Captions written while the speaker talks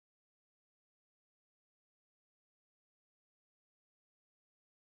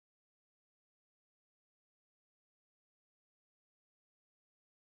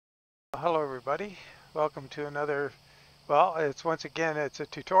Hello everybody, welcome to another, it's once again, it's a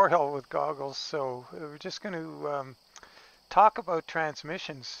tutorial with goggles. So we're just going to talk about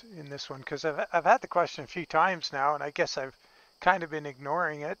transmissions in this one because I've had the question a few times now, and I guess I've kind of been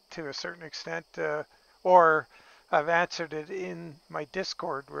ignoring it to a certain extent, or I've answered it in my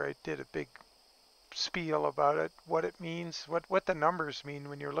Discord where I did a big spiel about it, what it means, what the numbers mean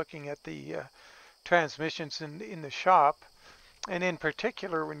when you're looking at the transmissions in the shop. And in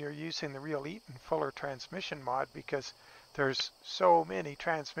particular, when you're using the Rel Eaton Fuller Transmission mod, because there's so many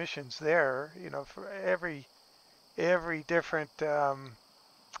transmissions there, for every different um,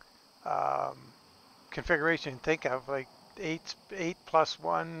 configuration you think of, like 8 plus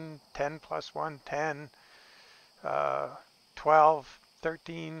 1, 10 plus 1, 10, uh, 12,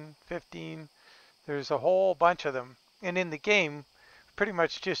 13, 15. There's a whole bunch of them. And in the game, pretty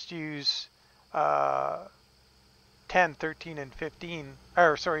much just use uh, 10, 13, and 15,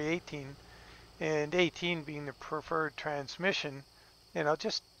 or sorry, 18, and 18 being the preferred transmission. And I'll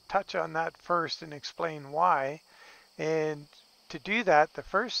just touch on that first and explain why. And to do that, the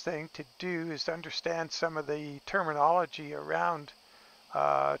first thing to do is to understand some of the terminology around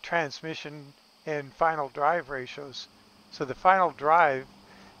transmission and final drive ratios. So the final drive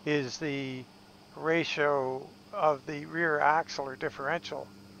is the ratio of the rear axle or differential,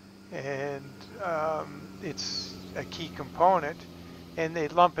 and it's a key component, and they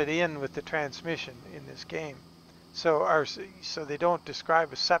lump it in with the transmission in this game. So they don't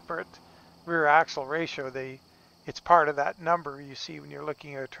describe a separate rear axle ratio. It's part of that number you see when you're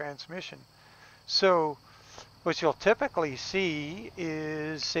looking at a transmission. So what you'll typically see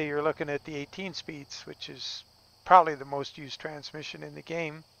is, say you're looking at the 18 speeds, which is probably the most used transmission in the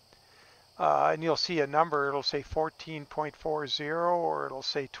game. And you'll see a number, it'll say 14.40 or it'll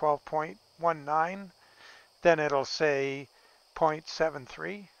say 12.19. Then it'll say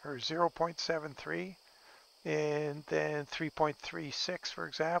 0.73 or 0.73, and then 3.36, for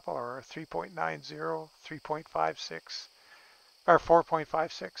example, or 3.90, 3.56, or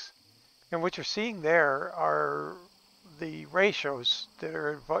 4.56. And what you're seeing there are the ratios that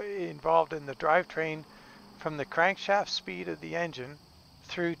are involved in the drivetrain from the crankshaft speed of the engine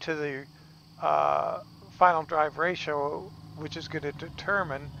through to the final drive ratio, which is going to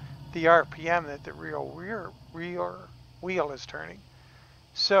determine the RPM that the rear wheel is turning.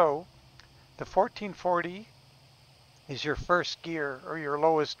 So the 1440 is your first gear or your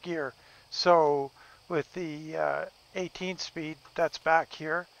lowest gear. So with the 18 speed, that's back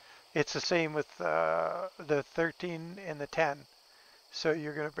here. It's the same with the 13 and the 10. So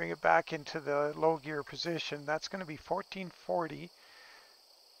you're going to bring it back into the low gear position. That's going to be 1440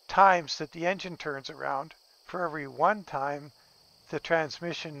 times that the engine turns around for every one time the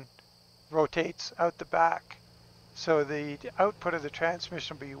transmission rotates out the back. So the output of the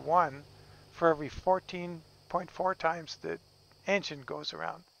transmission will be 1 for every 14.4 times the engine goes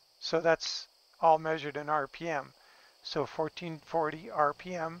around. So that's all measured in RPM. So 1440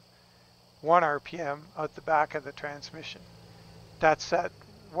 RPM, 1 RPM out the back of the transmission. That's that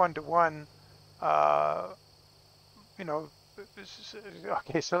one-to-one, you know,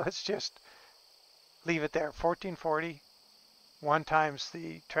 okay, so let's just leave it there. 1440, 1 times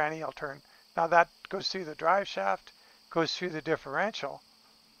the tranny turn. Now that goes through the drive shaft, goes through the differential.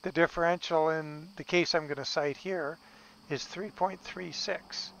 The differential in the case I'm going to cite here is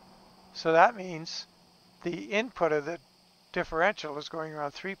 3.36. So that means the input of the differential is going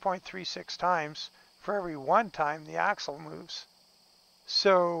around 3.36 times for every 1 time the axle moves.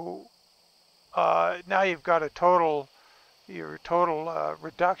 So now you've got your total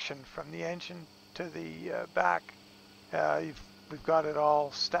reduction from the engine to the back. We've got it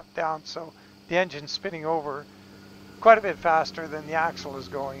all stepped down, so the engine's spinning over quite a bit faster than the axle is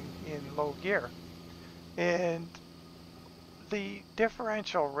going in low gear. And the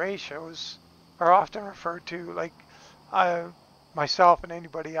differential ratios are often referred to, like myself and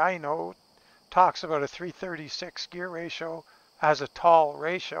anybody I know talks about a 336 gear ratio as a tall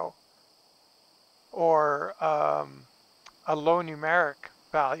ratio, or a low numeric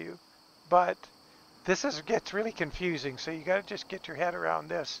value. But this gets really confusing, so you got to just get your head around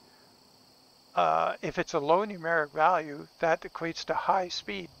this. If it's a low numeric value, that equates to high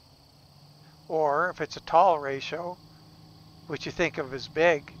speed. Or if it's a tall ratio, which you think of as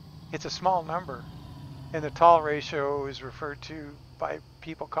big, it's a small number. And the tall ratio is referred to by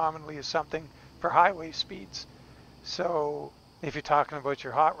people commonly as something for highway speeds. So if you're talking about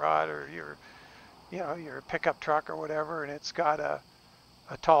your hot rod or your pickup truck or whatever, and it's got a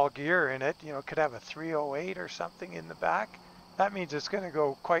tall gear in it, it could have a 308 or something in the back. That means it's going to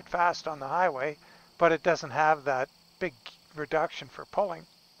go quite fast on the highway, but it doesn't have that big reduction for pulling.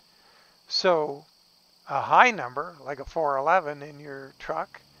 So a high number, like a 411 in your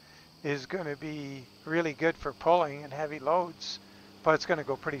truck, is going to be really good for pulling and heavy loads, but it's going to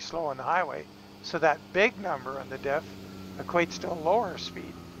go pretty slow on the highway. So that big number on the diff equates to a lower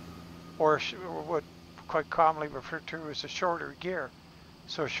speed, or what quite commonly referred to as a shorter gear.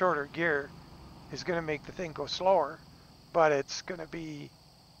 So a shorter gear is going to make the thing go slower, but it's going to be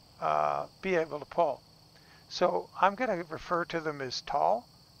able to pull. So I'm going to refer to them as tall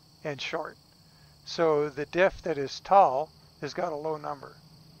and short. So the diff that is tall has got a low number.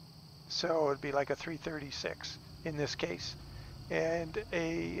 So it'd be like a 336 in this case. And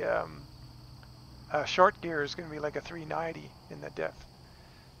a short gear is going to be like a 390 in the diff.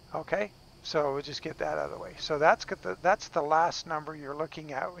 Okay, so we'll just get that out of the way. So that's the last number you're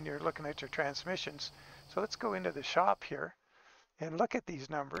looking at when you're looking at your transmissions. So let's go into the shop here and look at these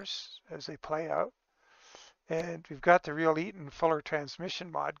numbers as they play out. And we've got the Rel Eaton Fuller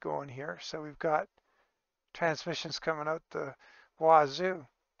Transmission mod going here. So we've got transmissions coming out the wazoo.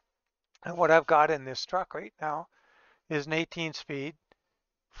 And what I've got in this truck right now is an 18-speed,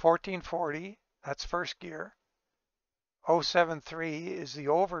 1440, that's first gear. 073 is the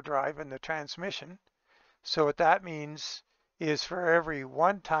overdrive in the transmission. So what that means is for every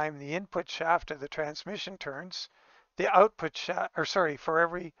one time the input shaft of the transmission turns, the output shaft, or sorry, for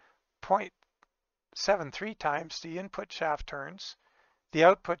every 0.73 times the input shaft turns, the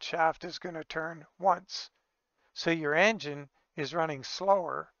output shaft is going to turn once. So your engine is running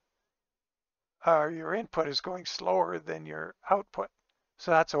slower, your input is going slower than your output.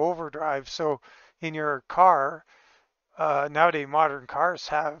 So that's overdrive. So in your car, nowadays modern cars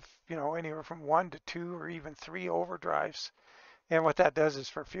have, anywhere from 1 to 2 or even 3 overdrives. And what that does is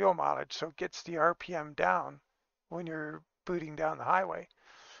for fuel mileage. So it gets the RPM down when you're booting down the highway.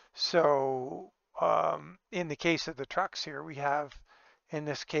 So in the case of the trucks here, we have, in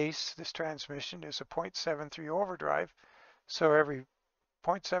this case, this transmission is a 0.73 overdrive. So every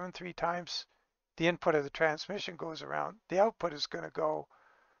 0.73 times the input of the transmission goes around, the output is going to go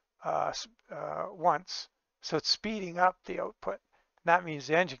once. So it's speeding up the output. That means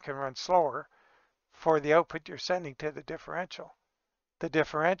the engine can run slower for the output you're sending to the differential. The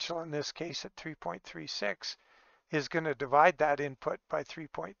differential in this case at 3.36 is going to divide that input by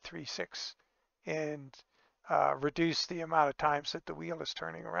 3.36 and reduce the amount of times that the wheel is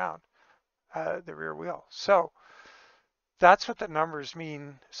turning around, the rear wheel. So that's what the numbers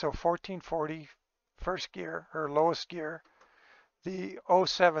mean. So 1440 first gear or lowest gear. The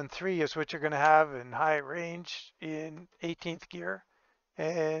 073 is what you're going to have in high range in 18th gear,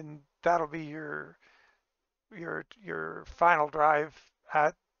 and that'll be your final drive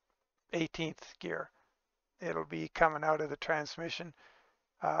at 18th gear. It'll be coming out of the transmission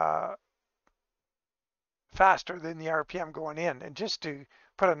faster than the RPM going in. And just to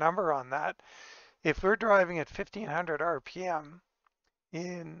put a number on that, if we're driving at 1500 RPM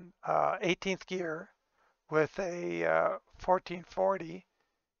in 18th gear with a 1440,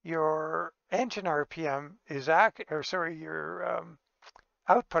 your engine RPM is your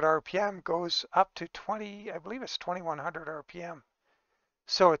output RPM goes up to 20, I believe it's 2100 RPM.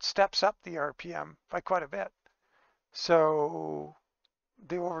 So it steps up the RPM by quite a bit. So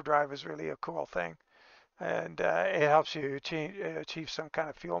the overdrive is really a cool thing. And it helps you achieve some kind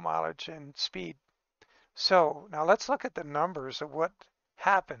of fuel mileage and speed. So now let's look at the numbers of what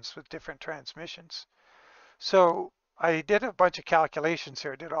happens with different transmissions. So I did a bunch of calculations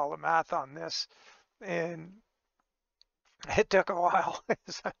here, did all the math on this, and it took a while.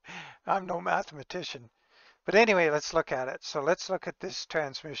 I'm no mathematician. But anyway, let's look at it. So let's look at this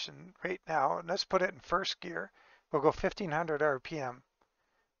transmission right now, and let's put it in first gear. We'll go 1500 RPM.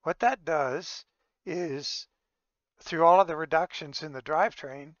 What that does is, through all of the reductions in the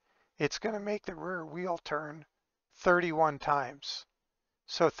drivetrain, it's going to make the rear wheel turn 31 times.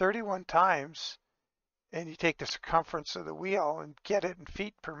 So 31 times, and you take the circumference of the wheel and get it in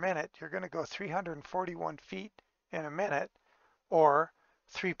feet per minute, you're going to go 341 feet in a minute, or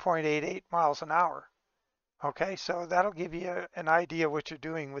 3.88 miles an hour. Okay, so that'll give you an idea what you're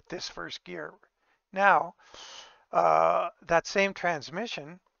doing with this first gear. Now, that same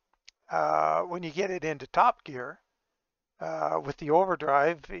transmission, when you get it into top gear, with the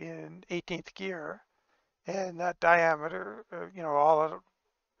overdrive in 18th gear, and that diameter,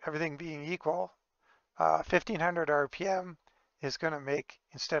 everything being equal, 1500 RPM is going to make,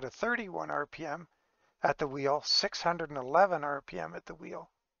 instead of 31 RPM at the wheel, 611 RPM at the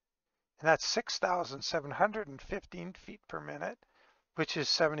wheel. And that's 6,715 feet per minute, which is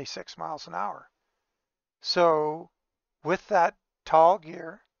 76 miles an hour. So with that tall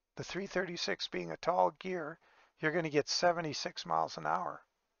gear, the 336 being a tall gear, you're going to get 76 miles an hour.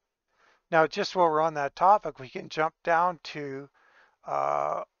 Now, just while we're on that topic, we can jump down to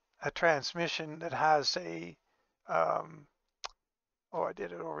a transmission that has a, oh, I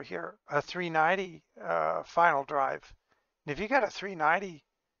did it over here, a 390 final drive. And if you got a 390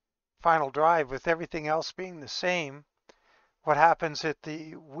 final drive with everything else being the same, what happens at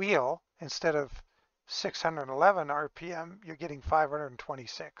the wheel, instead of 611 RPM, you're getting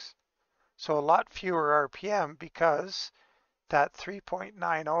 526. So a lot fewer RPM because that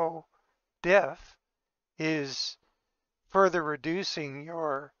 3.90 diff is further reducing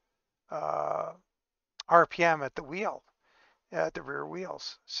your RPM at the wheel, at the rear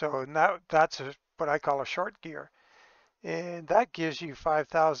wheels. So now that's what I call a short gear. And that gives you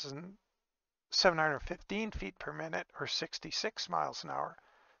 5,715 feet per minute, or 66 miles an hour.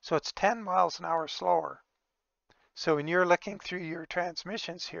 So it's 10 miles an hour slower. So when you're looking through your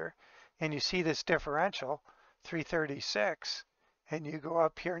transmissions here and you see this differential, 336, and you go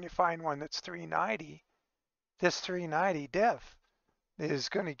up here and you find one that's 390, this 390 diff is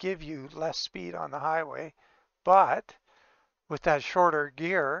going to give you less speed on the highway, but with that shorter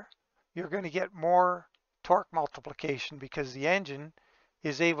gear, you're going to get more torque multiplication because the engine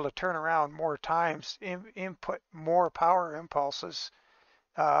is able to turn around more times, input more power impulses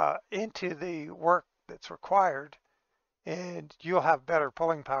into the work that's required, and you'll have better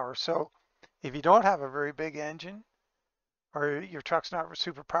pulling power. So if you don't have a very big engine, or your truck's not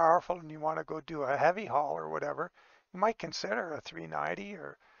super powerful and you want to go do a heavy haul or whatever, you might consider a 390,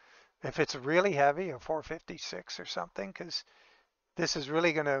 or if it's really heavy, a 456 or something, because this is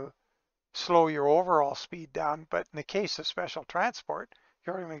really going to slow your overall speed down. But in the case of special transport,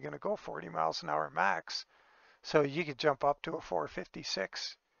 you're only going to go 40 miles an hour max. So you could jump up to a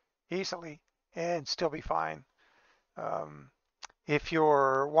 456 easily and still be fine. If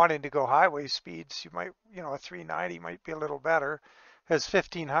you're wanting to go highway speeds, you might, a 390 might be a little better, because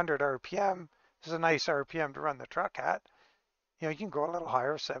 1500 RPM is a nice RPM to run the truck at. You can go a little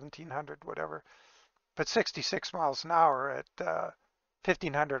higher, 1700, whatever. But 66 miles an hour at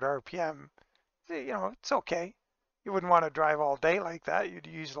 1500 RPM, it's okay. You wouldn't want to drive all day like that. You'd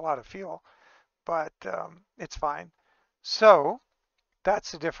use a lot of fuel, but it's fine. So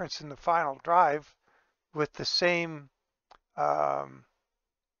that's the difference in the final drive with the same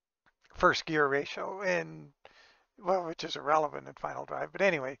first gear ratio, and well, which is irrelevant in final drive. But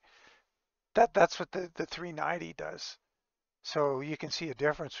anyway, that's what the 390 does. So you can see a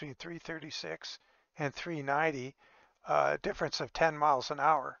difference between 336 and 390, difference of 10 miles an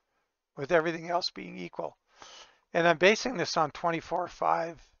hour, with everything else being equal. And I'm basing this on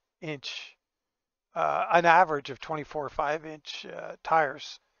 24.5 inch, an average of 24.5 inch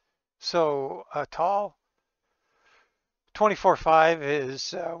tires. So a tall 24.5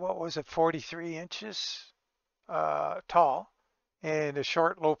 is, what was it, 43 inches tall, and a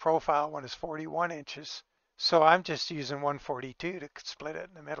short low profile one is 41 inches. So I'm just using 142 to split it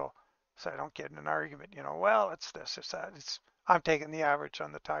in the middle, so I don't get in an argument, well, it's this, it's that. I'm taking the average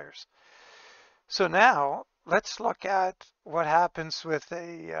on the tires. So now let's look at what happens with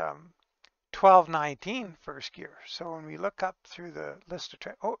a 1219 first gear. So when we look up through the list of,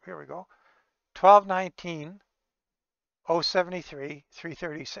 here we go, 1219, 073,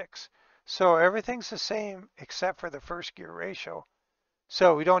 336. So everything's the same except for the first gear ratio.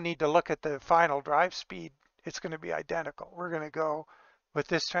 So we don't need to look at the final drive speed. It's going to be identical. We're going to go with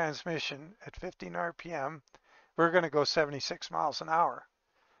this transmission at 15 RPM. We're going to go 76 miles an hour.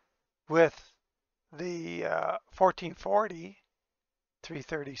 With the 1440,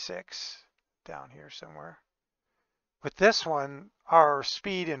 336, down here somewhere. With this one, our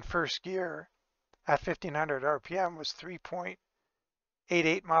speed in first gear at 1500 RPM was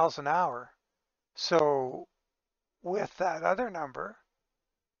 3.88 miles an hour. So with that other number,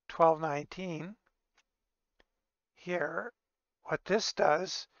 1219, here, what this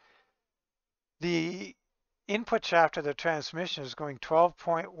does, the input shaft of the transmission is going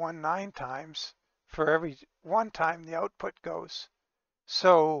 12.19 times for every one time the output goes.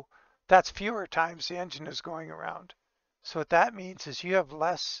 So that's fewer times the engine is going around. So what that means is you have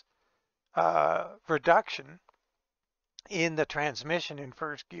less reduction in the transmission in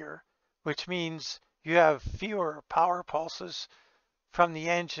first gear, which means you have fewer power pulses from the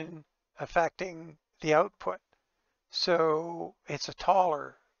engine affecting the output. So it's a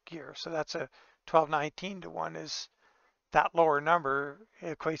taller gear. So that's a 1219 to 1 is that lower number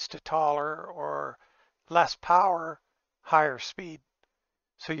equates to taller or less power, higher speed.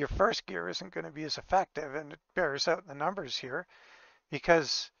 So your first gear isn't going to be as effective, and it bears out in the numbers here,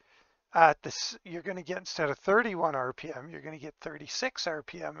 because at this, you're going to get, instead of 31 RPM, you're going to get 36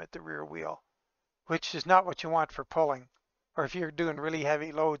 RPM at the rear wheel, which is not what you want for pulling. or if you're doing really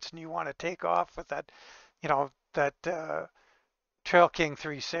heavy loads and you want to take off with that, you know, that Trail King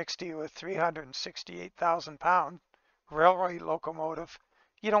 360 with 368,000 pound railway locomotive,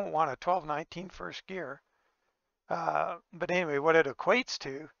 you don't want a 1219 first gear. But anyway, what it equates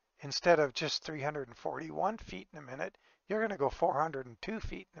to, instead of just 341 feet in a minute, you're going to go 402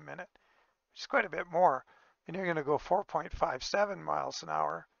 feet in a minute, which is quite a bit more. And you're going to go 4.57 miles an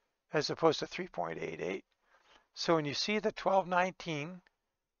hour as opposed to 3.88. So when you see the 1219,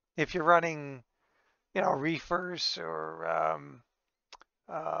 if you're running, you know, reefers or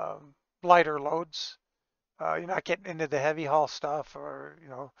lighter loads, you're not getting into the heavy haul stuff or, you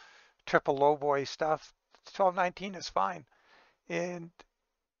know, triple lowboy stuff, 1219 is fine. And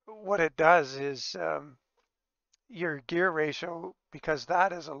what it does is your gear ratio, because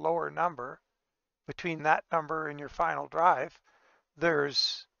that is a lower number, between that number and your final drive,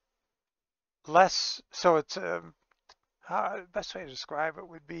 there's less. So it's the best way to describe it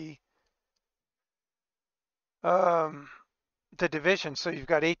would be the division. So you've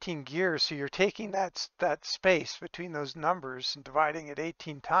got 18 gears, so you're taking that space between those numbers and dividing it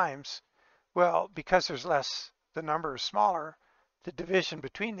 18 times. Well, because there's less, the number is smaller, the division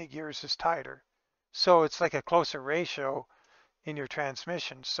between the gears is tighter. So it's like a closer ratio in your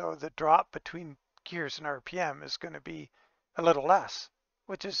transmission. So the drop between gears and RPM is going to be a little less,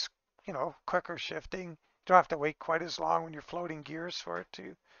 which is, you know, quicker shifting. You don't have to wait quite as long when you're floating gears for it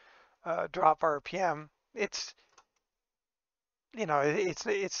to drop RPM. It's, you know,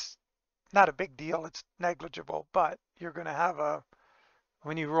 it's not a big deal. It's negligible, but you're going to have a,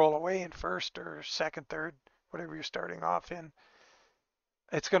 when you roll away in first or second, third, whatever you're starting off in,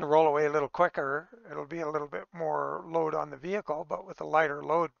 it's going to roll away a little quicker. It'll be a little bit more load on the vehicle, but with a lighter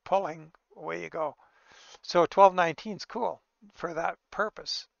load pulling, away you go. So 1219 is cool for that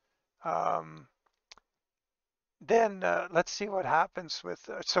purpose. Then let's see what happens with,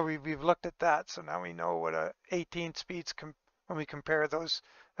 so we've looked at that. So now we know what a 18 speeds, when we compare those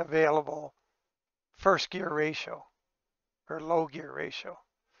available first gear ratio or low gear ratio,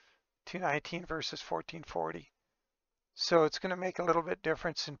 219 versus 1440. So it's going to make a little bit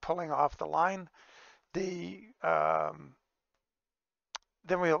difference in pulling off the line. The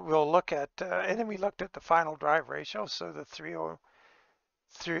then we'll look at, and then we looked at the final drive ratio. So the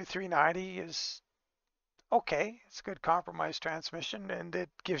 390 is okay. It's a good compromise transmission, and it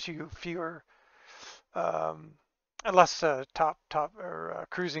gives you fewer, less top or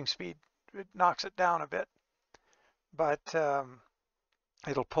cruising speed. It knocks it down a bit, but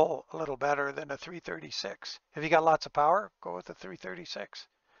it'll pull a little better than a 336. If you got lots of power, go with the 336.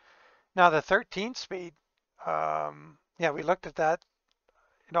 Now the 13 speed, yeah, we looked at that.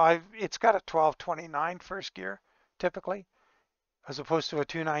 You know, it's got a 1229 first gear typically, as opposed to a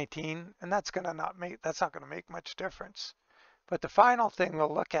 219, and that's not going to make much difference. But the final thing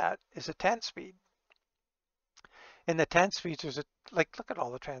we'll look at is a 10 speed. In the 10 speeds, there's look at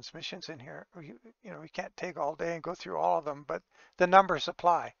all the transmissions in here. You know, we can't take all day and go through all of them, but the numbers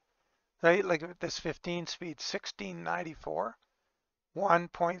apply. Right? Like this 15 speed, 1694,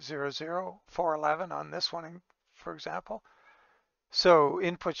 1.00, 411 on this one, for example. So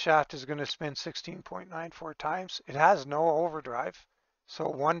input shaft is going to spin 16.94 times. It has no overdrive.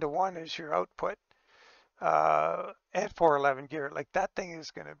 So 1-to-1 is your output at 411 gear. Like that thing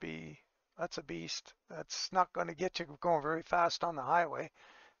is going to be, that's a beast. That's not going to get you going very fast on the highway.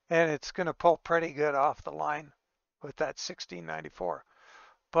 And it's going to pull pretty good off the line with that 1694.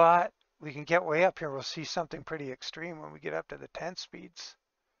 But we can get way up here. We'll see something pretty extreme when we get up to the 10 speeds.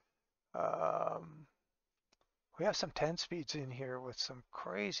 We have some 10 speeds in here with some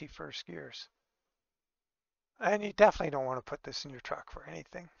crazy first gears. And you definitely don't want to put this in your truck for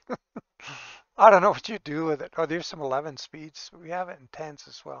anything. I don't know what you do with it. Oh, there's some 11 speeds. We have it in 10s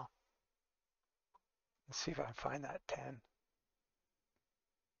as well. Let's see if I can find that 10.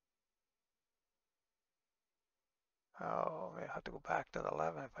 Oh, I have to go back to the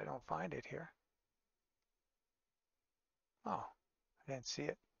 11 if I don't find it here. Oh, I didn't see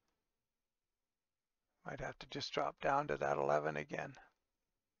it. Might have to just drop down to that 11 again.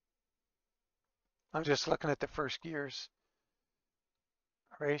 I'm just looking at the first gears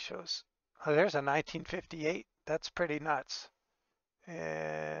ratios. Oh, there's a 1958. That's pretty nuts.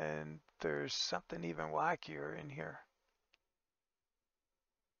 And there's something even wackier in here.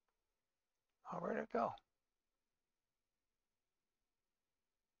 Oh, where'd it go?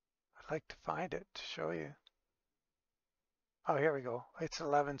 I'd like to find it to show you. Oh, here we go. It's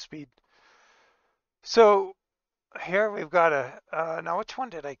 11 speed. So here we've got a, now which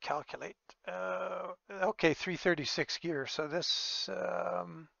one did I calculate? Okay, 336 gear. So this,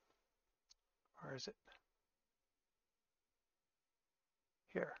 where is it?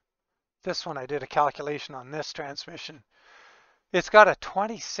 here. This one I did a calculation on this transmission. It's got a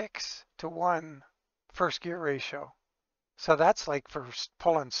 26-to-1 first gear ratio. So that's like for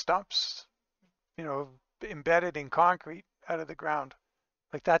pulling stumps, you know, embedded in concrete out of the ground.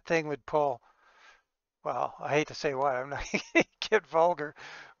 Like that thing would pull, well, I hate to say what, I'm not going to get vulgar,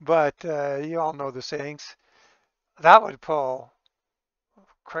 but you all know the sayings. That would pull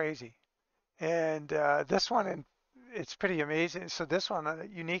crazy. And this one, it's pretty amazing. So this one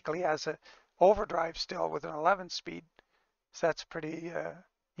uniquely has a overdrive still with an 11-speed. So that's pretty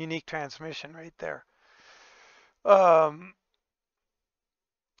unique transmission right there. And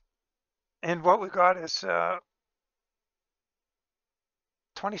what we got is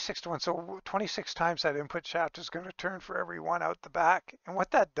 26-to-1. So 26 times that input shaft is going to turn for every one out the back. And what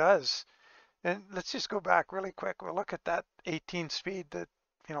that does, and let's just go back really quick. We'll look at that 18-speed, that,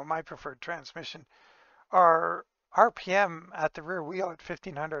 you know, my preferred transmission. Our RPM at the rear wheel at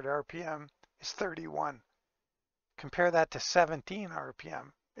 1500 RPM is 31. Compare that to 17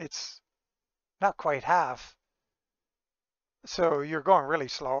 RPM. It's not quite half. So you're going really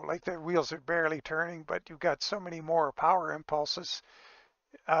slow, like the wheels are barely turning, but you've got so many more power impulses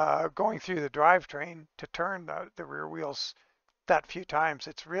going through the drivetrain to turn the rear wheels that few times.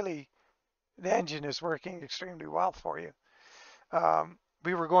 It's really, the engine is working extremely well for you.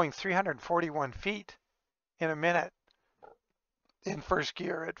 We were going 341 feet in a minute in first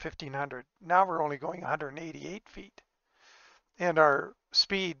gear at 1500. Now we're only going 188 feet. And our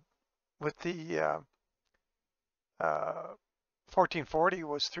speed with the 1440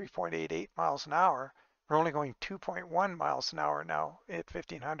 was 3.88 miles an hour. We're only going 2.1 miles an hour now at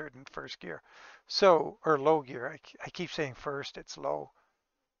 1500 in first gear. So, or low gear. I keep saying first, it's low.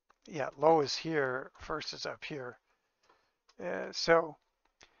 Yeah, low is here, first is up here. So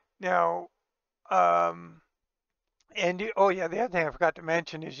now, and oh yeah, the other thing I forgot to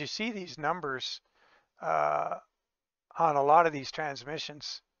mention is you see these numbers on a lot of these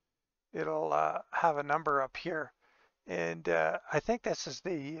transmissions. It'll have a number up here. And I think this is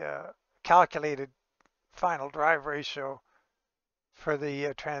the calculated final drive ratio for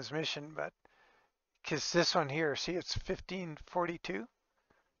the transmission, but because this one here, see, it's 1542,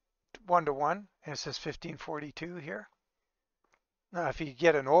 1-to-1, and it says 1542 here. Now, if you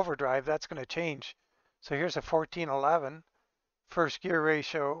get an overdrive, that's going to change. So here's a 1411 first gear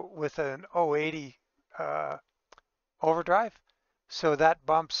ratio with an 080 overdrive. So that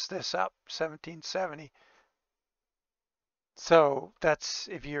bumps this up, 1770. So that's,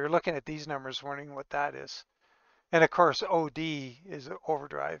 if you're looking at these numbers, wondering what that is. And of course, OD is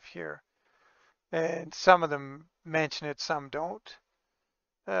overdrive here. And some of them mention it, some don't.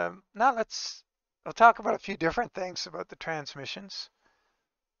 Now I'll talk about a few different things about the transmissions.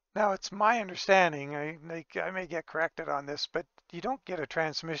 Now it's my understanding, I may get corrected on this, but you don't get a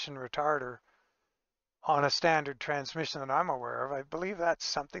transmission retarder on a standard transmission that I'm aware of. I believe that's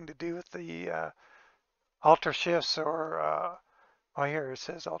something to do with the ultra shifts, or oh, here it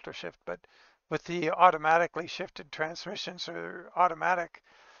says ultra shift, but with the automatically shifted transmissions or automatic,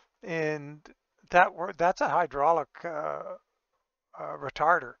 and that's a hydraulic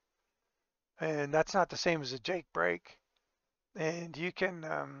retarder, and that's not the same as a Jake brake. And you can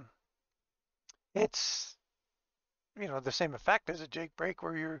it's, you know, the same effect as a Jake brake,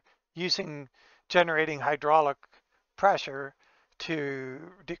 where you're generating hydraulic pressure to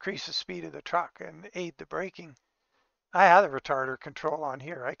decrease the speed of the truck and aid the braking. I have the retarder control on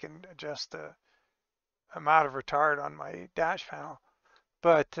here. I can adjust the amount of retard on my dash panel.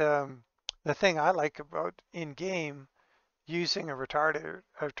 But the thing I like about in-game using a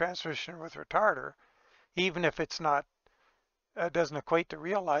transmission with retarder, even if it's not, doesn't equate to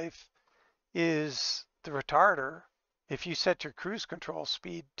real life, is the retarder. If you set your cruise control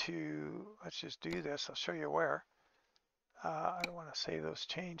speed to, let's just do this, I'll show you where. I don't want to save those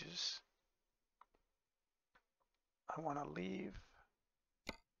changes. I want to leave.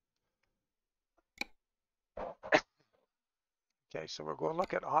 Okay, so we'll go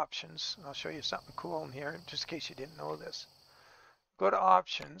look at options. I'll show you something cool in here, just in case you didn't know this. Go to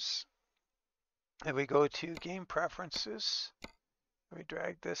options, and we go to game preferences. We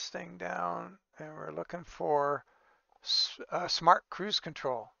drag this thing down, and we're looking for smart cruise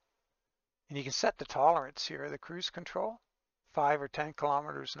control. And you can set the tolerance here, the cruise control, 5 or 10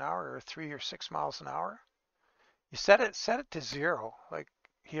 kilometers an hour, or 3 or 6 miles an hour. You set it to 0, like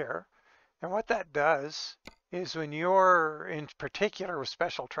here. And what that does is, when you're, in particular with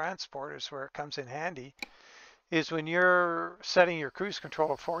special transport is where it comes in handy, is when you're setting your cruise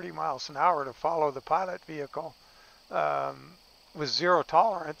control at 40 miles an hour to follow the pilot vehicle with 0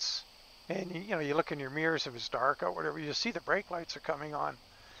 tolerance, and you look in your mirrors if it's dark out, whatever, you see the brake lights are coming on.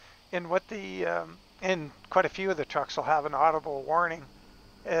 And what the and quite a few of the trucks will have an audible warning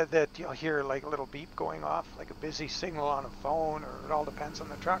that you'll hear like a little beep going off, like a busy signal on a phone, or it all depends on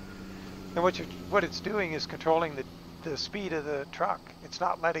the truck. And what it's doing is controlling the speed of the truck. It's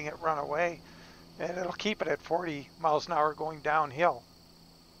not letting it run away, and it'll keep it at 40 miles an hour going downhill,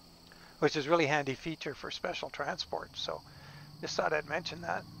 which is a really handy feature for special transport. So just thought I'd mention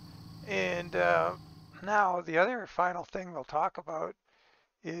that. And now the other final thing we'll talk about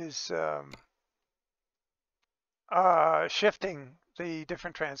is shifting the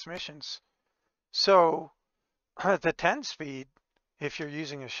different transmissions. So the 10 speed, if you're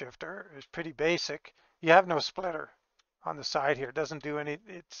using a shifter, is pretty basic. You have no splitter on the side here. It doesn't do any,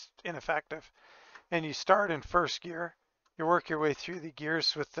 it's ineffective. And you start in first gear. You work your way through the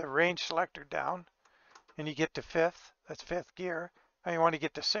gears with the range selector down, and you get to fifth. That's fifth gear. Now you want to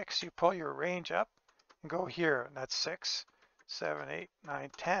get to 6, you pull your range up and go here, and that's 6, 7, 8, 9,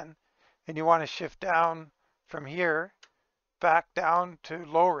 10. And you want to shift down from here back down to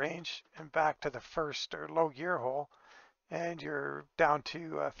low range and back to the first or low gear hole, and you're down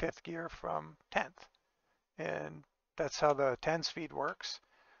to fifth gear from 10th. And that's how the 10 speed works.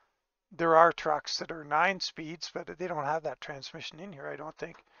 There are trucks that are 9 speeds, but they don't have that transmission in here, I don't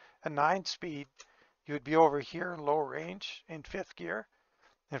think. A 9 speed, you would be over here in low range in fifth gear.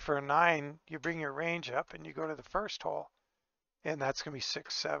 And for a 9, you bring your range up and you go to the first hole. And that's going to be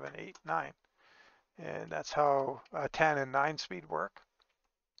 6, 7, 8, 9. And that's how 10 and 9 speed work.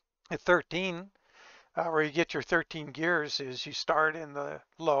 At 13, where you get your 13 gears, is you start in the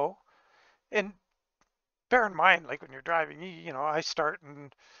low. And bear in mind, like when you're driving, you know, I start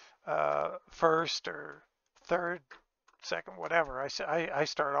in first or third, second, whatever. I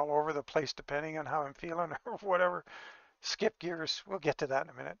start all over the place depending on how I'm feeling or whatever. Skip gears. We'll get to that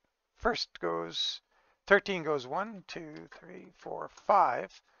in a minute. First goes 13 goes 1, 2, 3, 4,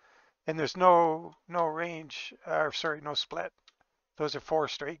 5, and there's no range, or sorry, no split. Those are 4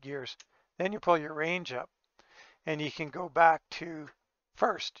 straight gears. Then you pull your range up, and you can go back to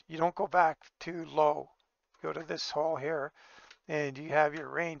first. You don't go back to low. Go to this hole here, and you have your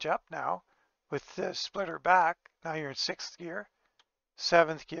range up now with the splitter back. Now you're in 6th gear,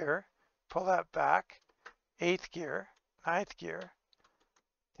 7th gear, pull that back, 8th gear, 9th gear,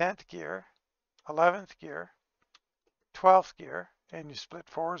 10th gear, 11th gear, 12th gear, and you split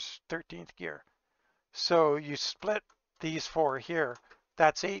 4's 13th gear. So you split these 4 here.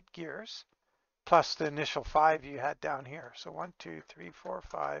 That's 8 gears plus the initial 5 you had down here. So 1, 2, 3, 4,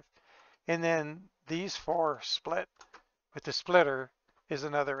 5. And then these 4 split with the splitter is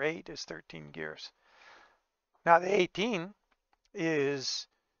another 8, is 13 gears. Now the 18 is,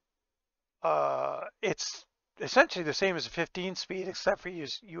 it's essentially the same as a 15 speed, except for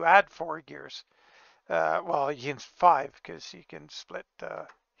you add 4 gears. Well, you can 5 because you can split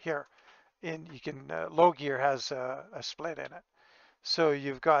here. And you can, low gear has a split in it. So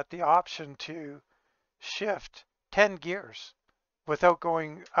you've got the option to shift 10 gears without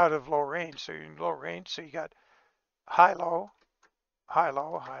going out of low range. So you're in low range, so you got high, low, high,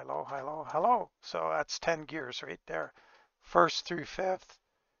 low, high, low, high, low, high, low. So that's 10 gears right there. First through fifth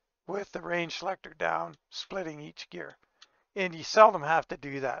with the range selector down, splitting each gear. And you seldom have to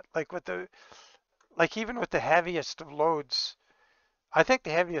do that. Like even with the heaviest of loads, I think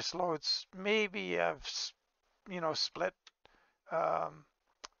the heaviest loads maybe have, you know, split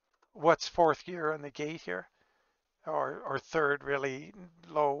what's 4th gear on the gate here, or third, really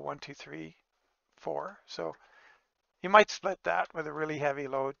low, 1, 2, 3, 4. So you might split that with a really heavy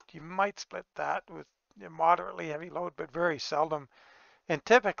load. You might split that with a moderately heavy load, but very seldom. And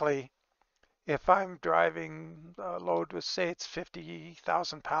typically, if I'm driving a load with, say it's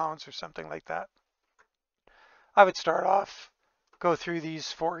 50,000 pounds or something like that, I would start off, go through these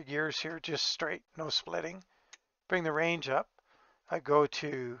 4 gears here, just straight, no splitting, bring the range up. I go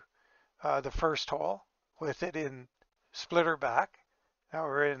to the first hole with it in splitter back. Now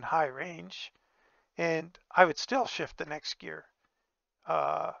we're in high range, and I would still shift the next gear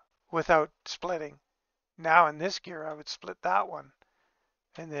without splitting. Now in this gear, I would split that one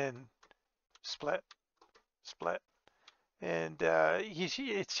and then split, split. And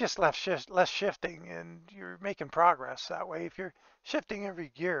it's just less shifting, and you're making progress that way. If you're shifting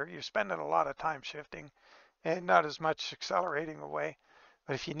every gear, you're spending a lot of time shifting and not as much accelerating away.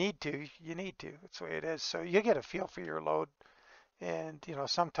 But if you need to, you need to. That's the way it is. So you get a feel for your load. And, you know,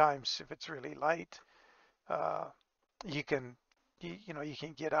 sometimes if it's really light, you can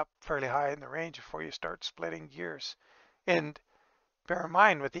get up fairly high in the range before you start splitting gears. And bear in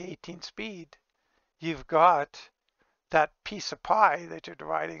mind with the 18 speed, you've got that piece of pie that you're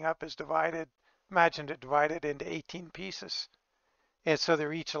dividing up is divided, imagine it divided into 18 pieces. And so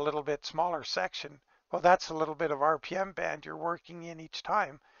they're each a little bit smaller section. Well, that's a little bit of RPM band you're working in each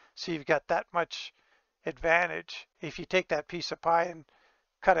time. So you've got that much advantage. If you take that piece of pie and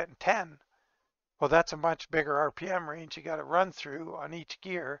cut it in 10, well, that's a much bigger RPM range you got to run through on each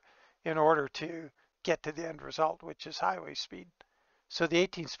gear in order to get to the end result, which is highway speed. So the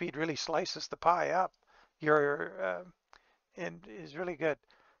 18 speed really slices the pie up. And is really good.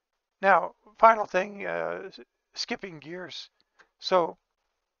 Now, final thing, skipping gears. So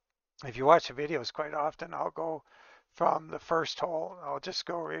if you watch the videos quite often, I'll go from the first hole. I'll just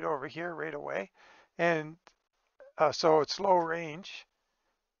go right over here right away. And so it's low range,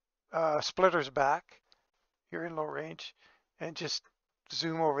 splitters back, you're in low range, and just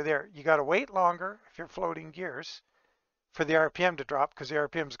zoom over there. You got to wait longer if you're floating gears for the RPM to drop, because the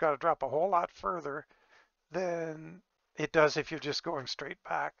RPM's got to drop a whole lot further than it does if you're just going straight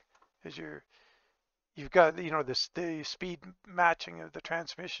back, as you've got, you know, this, the speed matching of the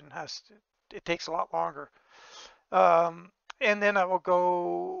transmission it takes a lot longer. And then I will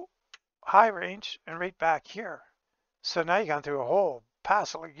go high range and right back here. So now you've gone through a whole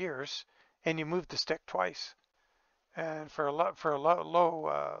passel of gears and you move the stick twice. And for a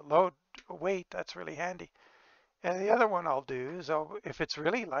low load weight, that's really handy. And the other one I'll do is, if it's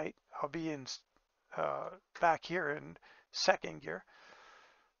really light, I'll be in back here in second gear,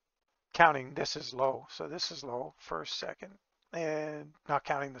 counting this is low. So this is low, first, second, and not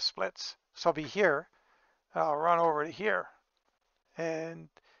counting the splits. So I'll be here, and I'll run over to here and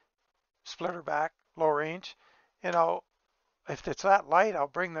splitter back, low range. And if it's that light, I'll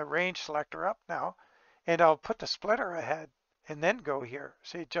bring the range selector up now, and I'll put the splitter ahead and then go here.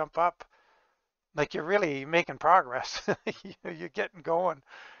 So you jump up, like you're really making progress. You're getting going,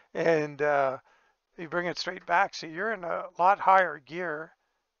 and you bring it straight back. So you're in a lot higher gear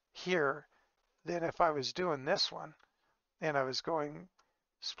here than if I was doing this one. And I was going,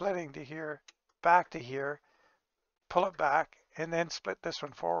 splitting to here, back to here, pull it back, and then split this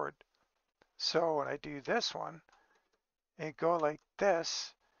one forward. So when I do this one, and go like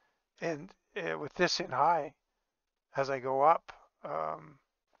this, and with this in high, as I go up,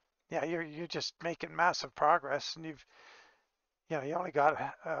 yeah, you're just making massive progress, and you only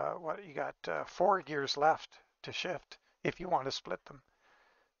got you got 4 gears left to shift if you want to split them.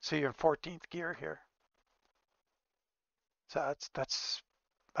 So you're in 14th gear here. So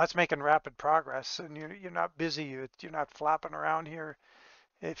that's making rapid progress, and you're not busy. You're not flapping around here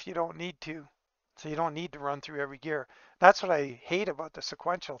if you don't need to. So you don't need to run through every gear. That's what I hate about the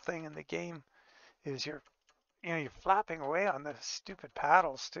sequential thing in the game, is you're flapping away on the stupid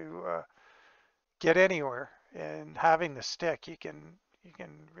paddles to get anywhere, and having the stick, you can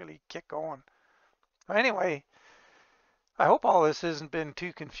really get going. But anyway, I hope all this hasn't been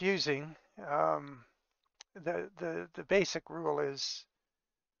too confusing. The basic rule is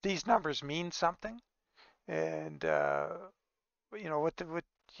these numbers mean something, and what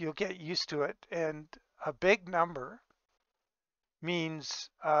you'll get used to it. And a big number means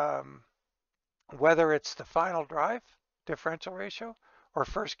whether it's the final drive differential ratio or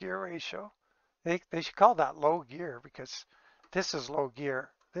first gear ratio. They should call that low gear, because this is low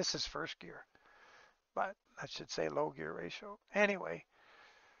gear, this is first gear, but I should say low gear ratio. Anyway,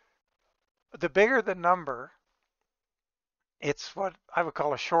 the bigger the number, it's what I would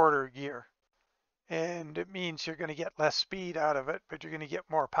call a shorter gear. And it means you're going to get less speed out of it, but you're going to get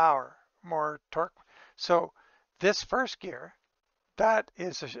more power, more torque. So this first gear, that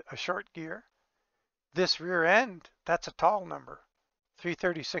is a short gear. This rear end, that's a tall number.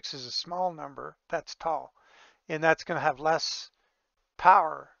 336 is a small number, that's tall. And that's going to have less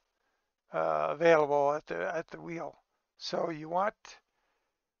power available at the wheel. So you want,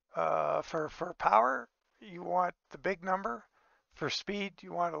 for power, you want the big number. For speed,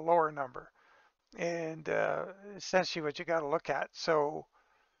 you want a lower number. And essentially what you got to look at. So,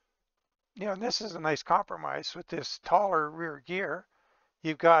 and this is a nice compromise. With this taller rear gear,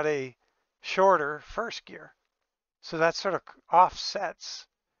 you've got a shorter first gear. So that sort of offsets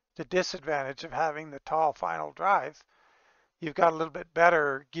the disadvantage of having the tall final drive. You've got a little bit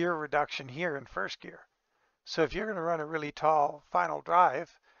better gear reduction here in first gear. So if you're going to run a really tall final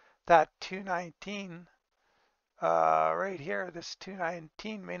drive, that 219 right here, this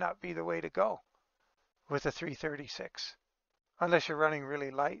 219 may not be the way to go with a 336, unless you're running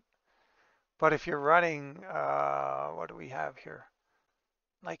really light. But if you're running, what do we have here?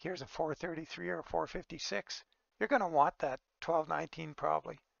 Like here's a 433 or a 456. You're going to want that 1219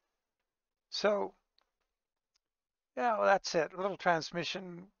 probably. So, yeah, well, that's it. A little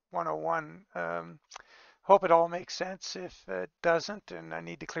transmission 101. Hope it all makes sense. If it doesn't and I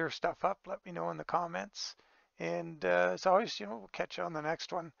need to clear stuff up, let me know in the comments. And as always, we'll catch you on the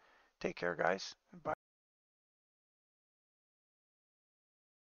next one. Take care, guys. Bye.